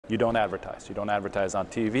You don't advertise. You don't advertise on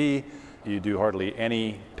TV. You do hardly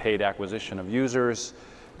any paid acquisition of users.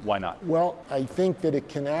 Why not? Well, I think that it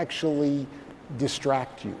can actually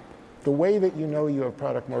distract you. The way that you know you have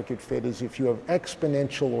product market fit is if you have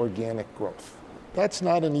exponential organic growth. That's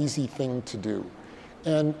not an easy thing to do.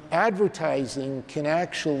 And advertising can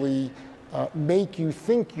actually make you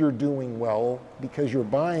think you're doing well because you're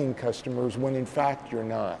buying customers when in fact you're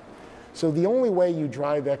not. So the only way you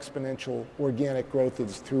drive exponential organic growth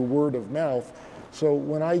is through word of mouth. So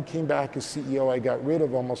when I came back as CEO, I got rid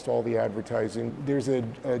of almost all the advertising. There's a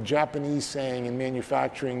Japanese saying in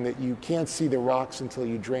manufacturing that you can't see the rocks until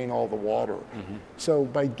you drain all the water. Mm-hmm. So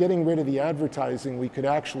by getting rid of the advertising, we could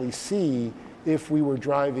actually see if we were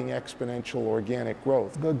driving exponential organic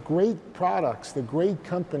growth. The great products, the great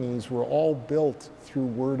companies were all built through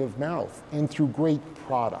word of mouth and through great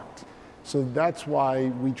product. So that's why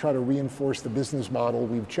we try to reinforce the business model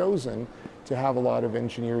we've chosen to have a lot of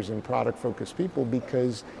engineers and product-focused people,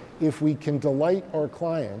 because if we can delight our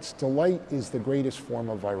clients, delight is the greatest form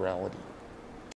of virality.